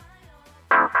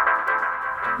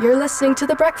You're listening to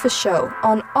The Breakfast Show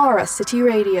on Aura City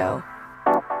Radio.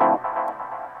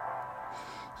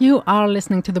 You are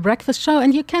listening to The Breakfast Show,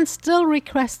 and you can still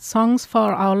request songs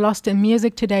for our Lost in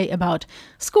Music today about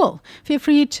school. Feel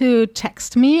free to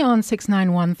text me on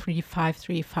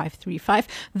 691353535.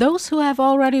 Those who have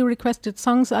already requested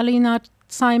songs, Alina,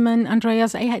 Simon,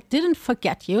 Andreas, I didn't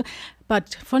forget you.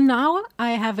 But for now,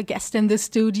 I have a guest in the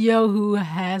studio who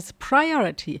has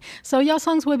priority. So your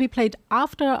songs will be played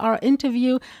after our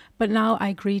interview. But now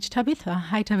I greet Tabitha.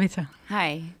 Hi, Tabitha.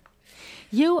 Hi.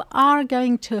 You are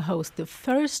going to host the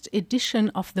first edition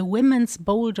of the Women's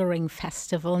Bouldering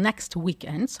Festival next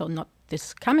weekend. So not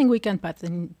this coming weekend, but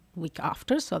the week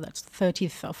after. So that's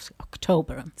 30th of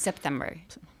October. September.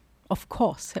 Of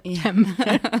course, September.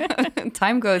 Yeah.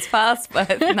 Time goes fast,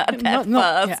 but not that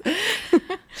fast.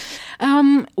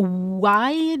 Yeah.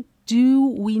 Why do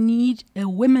we need a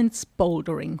women's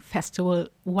bouldering festival?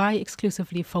 Why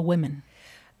exclusively for women?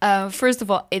 First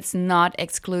of all, it's not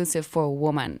exclusive for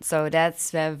women. So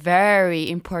that's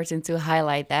very important to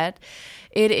highlight that.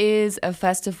 It is a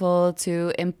festival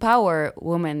to empower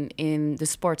women in the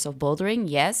sports of bouldering,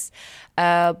 yes.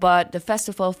 But the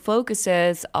festival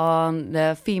focuses on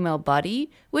the female body,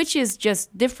 which is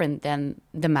just different than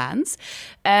the man's.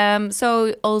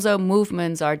 So also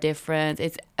movements are different.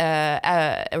 It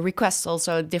requests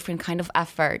also a different kind of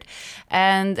effort.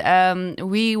 And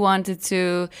we wanted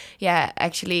to,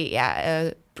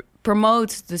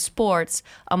 promote the sports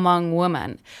among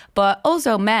women, but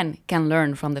also men can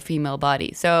learn from the female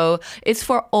body. So it's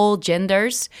for all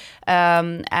genders.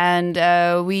 And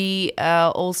we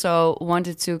also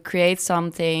wanted to create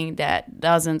something that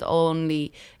doesn't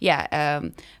only,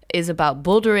 is about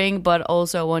bouldering, but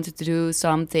also wanted to do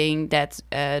something that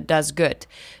does good.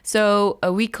 So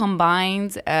we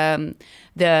combined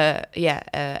the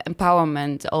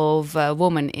empowerment of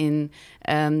women in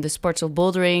the sports of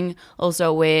bouldering,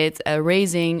 also with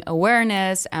raising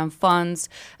awareness and funds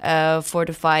for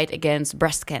the fight against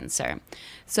breast cancer.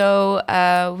 So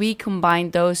we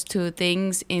combined those two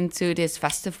things into this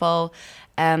festival.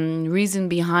 Reason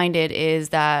behind it is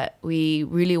that we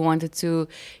really wanted to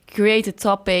create a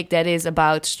topic that is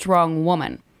about strong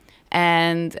women.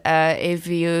 And if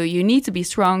you need to be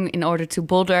strong in order to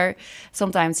boulder,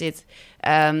 sometimes it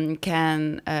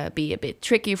can be a bit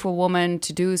tricky for women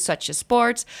to do such a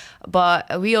sport.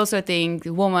 But we also think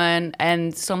women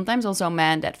and sometimes also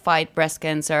men that fight breast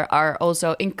cancer are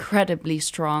also incredibly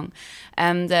strong.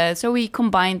 And so we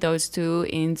combined those two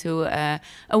into a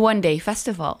one-day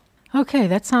festival. Okay,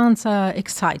 that sounds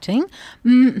exciting.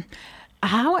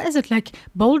 How is it like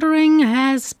bouldering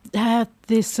has had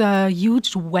this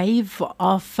huge wave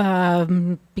of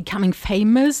becoming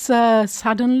famous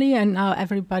suddenly, and now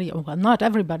everybody, well, not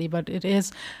everybody, but it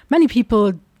is, many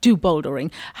people do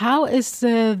bouldering. How is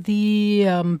the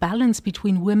balance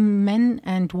between men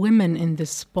and women in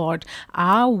this sport?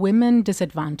 Are women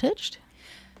disadvantaged?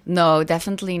 No,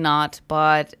 definitely not.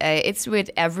 But it's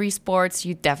with every sports,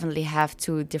 you definitely have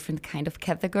two different kind of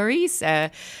categories.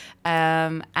 And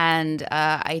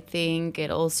I think it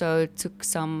also took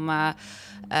some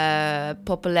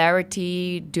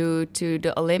popularity due to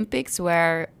the Olympics,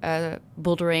 where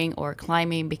bouldering or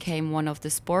climbing became one of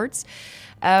the sports.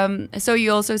 So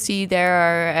you also see there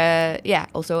are,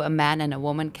 also a man and a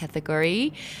woman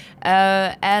category.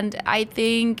 And I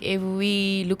think if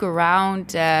we look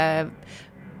around,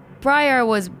 prior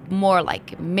was more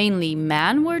like mainly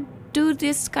men would do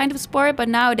this kind of sport, but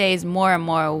nowadays more and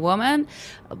more women.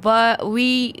 But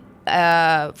we,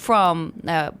 from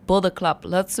Boulder Klub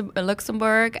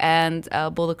Luxembourg and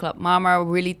Boulder Klub Mama,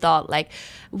 really thought like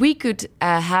we could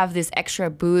have this extra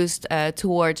boost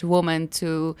towards women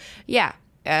to,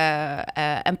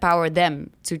 empower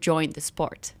them to join the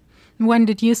sport. When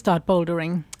did you start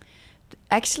bouldering?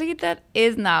 Actually, that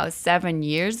is now 7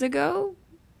 years ago.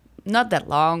 Not that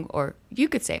long, or you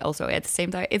could say also at the same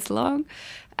time, it's long.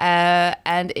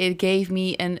 And it gave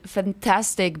me a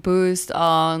fantastic boost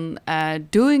on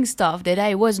doing stuff that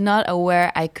I was not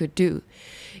aware I could do.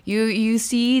 You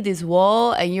see this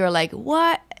wall and you're like,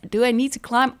 what? Do I need to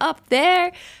climb up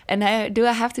there? And do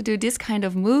I have to do this kind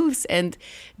of moves? And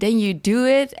then you do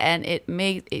it, and it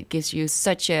gives you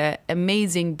such an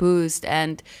amazing boost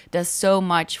and does so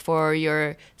much for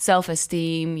your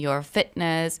self-esteem, your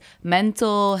fitness,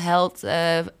 mental health,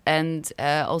 and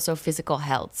also physical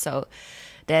health. So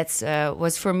that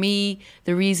was for me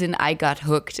the reason I got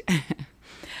hooked.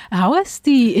 How is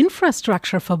the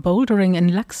infrastructure for bouldering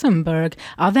in Luxembourg?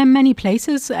 Are there many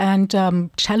places and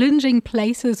challenging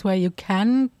places where you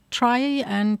can try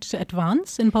and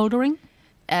advance in bouldering?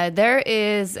 There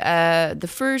is the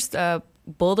first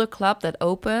Boulder Club that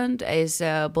opened is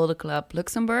Boulder Klub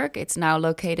Luxembourg. It's now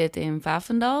located in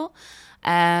Vavendal.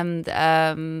 And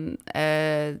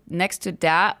next to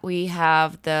that, we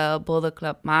have the Boulder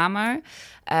Klub Mamer.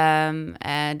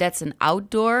 And that's an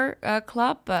outdoor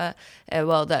club.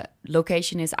 The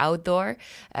location is outdoor.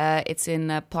 It's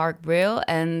in Park Brill.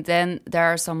 And then there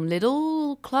are some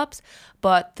little clubs.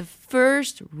 But the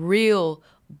first real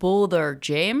Boulder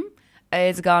gym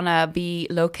is gonna be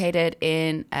located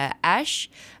in Ash.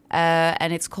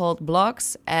 And it's called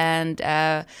Blocks, and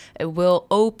it will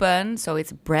open, so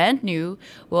it's brand new,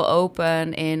 will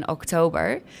open in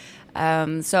October.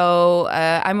 So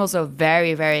I'm also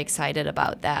very, very excited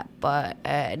about that. But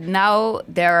now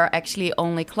there are actually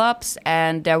only clubs,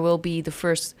 and there will be the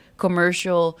first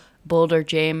commercial Boulder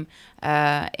gym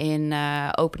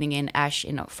opening in Ash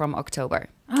from October.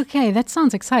 Okay, that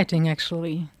sounds exciting,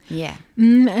 actually. Yeah.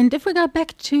 And if we go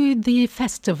back to the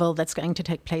festival that's going to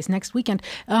take place next weekend,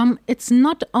 it's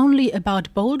not only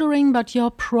about bouldering, but your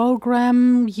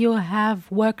program, you have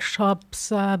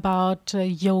workshops about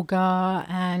yoga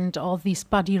and all these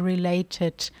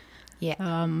body-related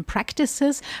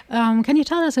practices. Can you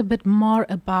tell us a bit more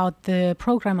about the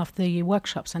program of the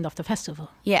workshops and of the festival?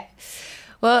 Yeah.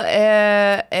 Well,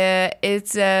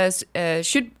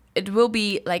 it will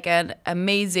be like an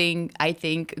amazing, I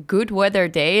think, good weather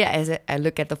day as I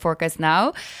look at the forecast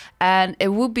now. And it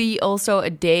will be also a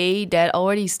day that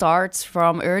already starts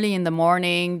from early in the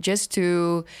morning just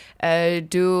to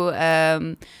do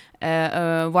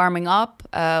warming up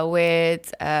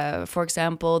with, for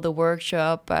example, the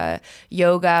workshop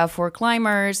yoga for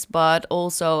climbers, but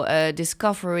also a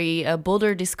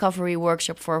boulder discovery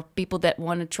workshop for people that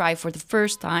want to try for the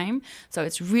first time. So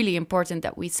it's really important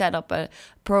that we set up a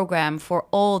program for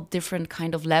all different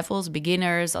kind of levels,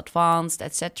 beginners, advanced,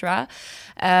 etc.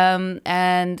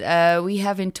 And we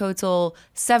have in total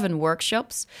 7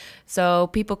 workshops. So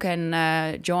people can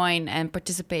join and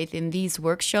participate in these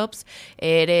workshops.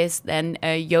 It is then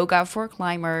yoga for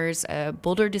climbers,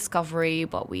 boulder discovery,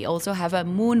 but we also have a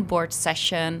moonboard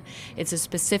session. It's a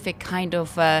specific kind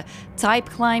of type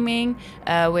climbing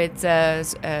with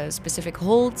specific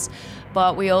holds.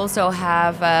 But we also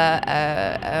have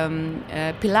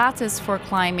Pilates for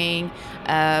climbing,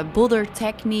 boulder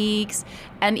techniques,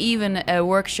 and even a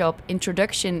workshop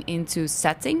introduction into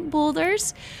setting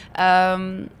boulders.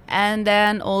 And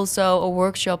then also a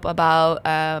workshop about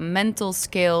mental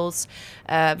skills,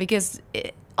 because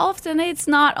often it's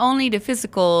not only the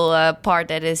physical part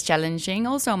that is challenging,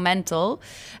 also mental.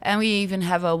 And we even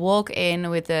have a walk-in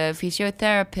with a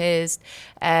physiotherapist.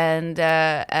 And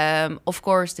of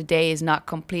course, the day is not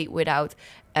complete without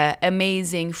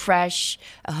amazing, fresh,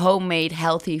 homemade,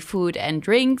 healthy food and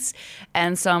drinks,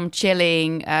 and some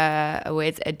chilling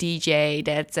with a DJ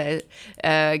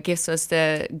that gives us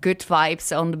the good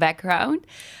vibes on the background.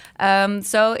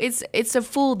 So it's a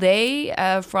full day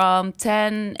from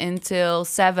 10 until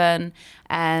 7,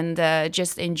 and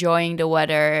just enjoying the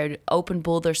weather, open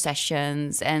boulder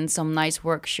sessions, and some nice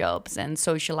workshops and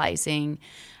socializing.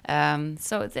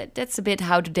 So that's a bit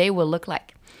how the day will look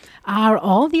like. Are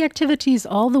all the activities,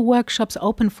 all the workshops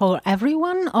open for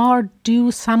everyone, or do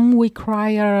some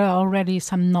require already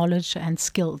some knowledge and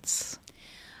skills?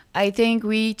 I think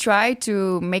we try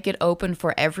to make it open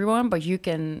for everyone, but you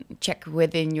can check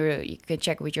with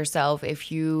yourself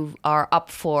if you are up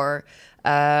for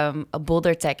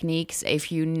boulder techniques,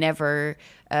 if you never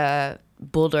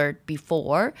bouldered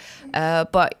before.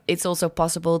 But it's also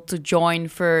possible to join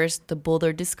first the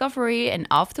boulder discovery and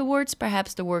afterwards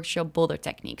perhaps the workshop boulder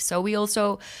techniques. So we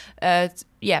also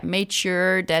made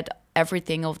sure that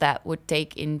everything of that would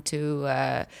take into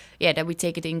that we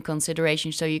take it in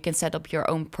consideration, so you can set up your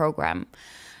own program.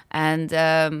 And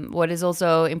what is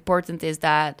also important is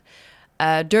that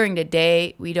during the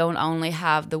day we don't only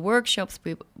have the workshops,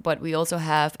 but we also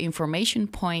have information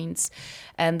points.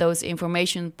 And those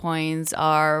information points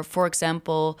are, for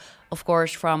example, of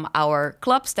course, from our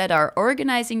clubs that are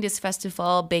organizing this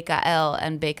festival, BKL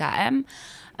and BKM.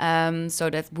 So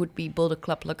that would be Boulder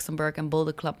Klub Luxembourg and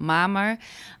Boulder Klub Mamer.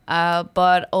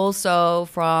 But also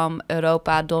from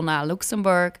Europa Donna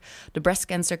Luxembourg, the Breast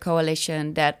Cancer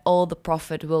Coalition, that all the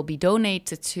profit will be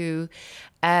donated to.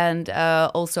 And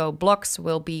also Blocks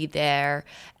will be there.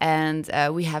 And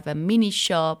we have a mini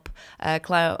shop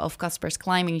of Casper's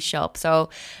Climbing Shop.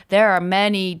 So there are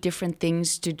many different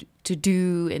things to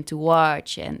do and to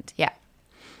watch. And yeah.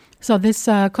 So this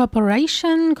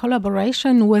collaboration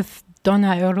with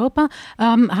Donna Europa,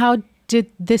 how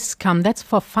did this come? That's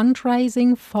for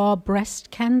fundraising for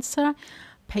breast cancer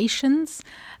patients.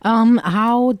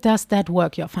 How does that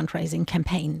work, your fundraising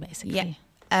campaign, basically?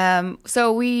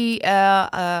 So we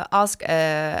ask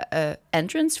a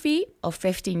entrance fee of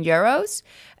 15 euros.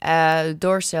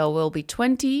 Door sale will be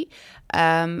 20.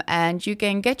 And you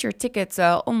can get your tickets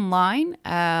online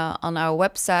on our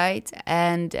website,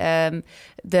 and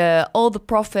all the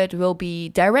profit will be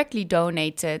directly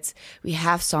donated. We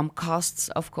have some costs,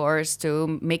 of course,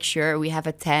 to make sure we have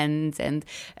a tent and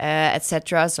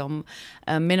etc. Some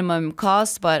minimum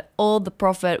costs, but all the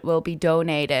profit will be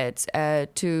donated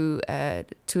to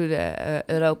the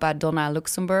Europa Donna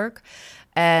Luxembourg,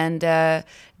 and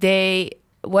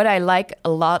what I like a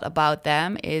lot about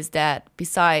them is that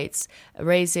besides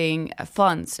raising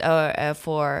funds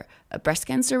for breast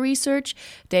cancer research,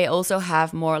 they also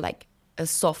have more like a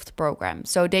soft program.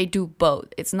 So they do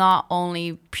both. It's not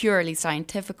only purely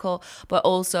scientific, but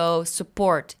also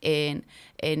support in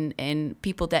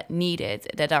people that need it,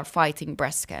 that are fighting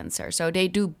breast cancer. So they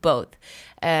do both.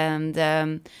 And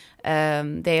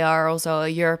they are also a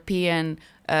European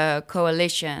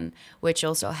coalition, which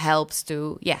also helps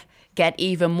to, get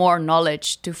even more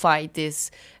knowledge to fight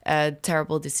this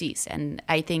terrible disease. And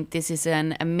I think this is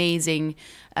an amazing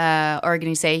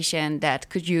organization that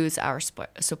could use our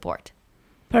support.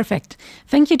 Perfect.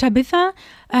 Thank you, Tabitha,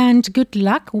 and good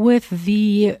luck with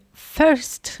the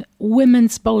first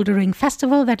Women's Bouldering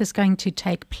Festival that is going to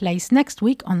take place next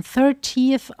week on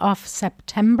 30th of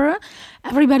September.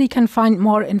 Everybody can find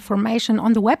more information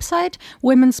on the website,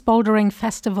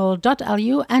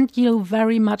 womensboulderingfestival.lu, and you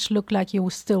very much look like you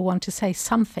still want to say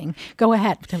something. Go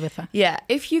ahead, Tabitha. Yeah,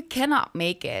 if you cannot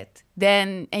make it,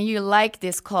 then, and you like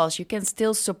this cause, you can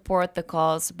still support the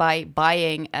cause by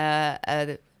buying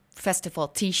a festival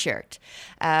t-shirt.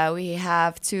 We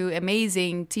have 2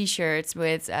 amazing t-shirts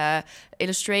with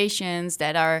illustrations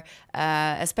that are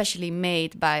especially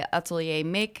made by Atelier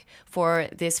Mick for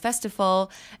this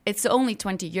festival. It's only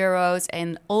 20 euros,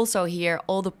 and also here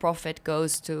all the profit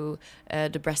goes to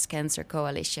the Breast Cancer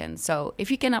Coalition. So if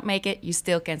you cannot make it, you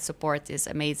still can support this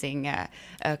amazing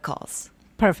cause.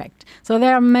 Perfect. So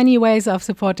there are many ways of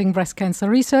supporting breast cancer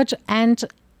research, and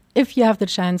if you have the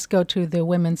chance, go to the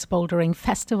Women's Bouldering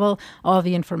Festival. All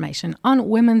the information on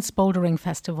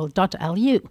womensboulderingfestival.lu.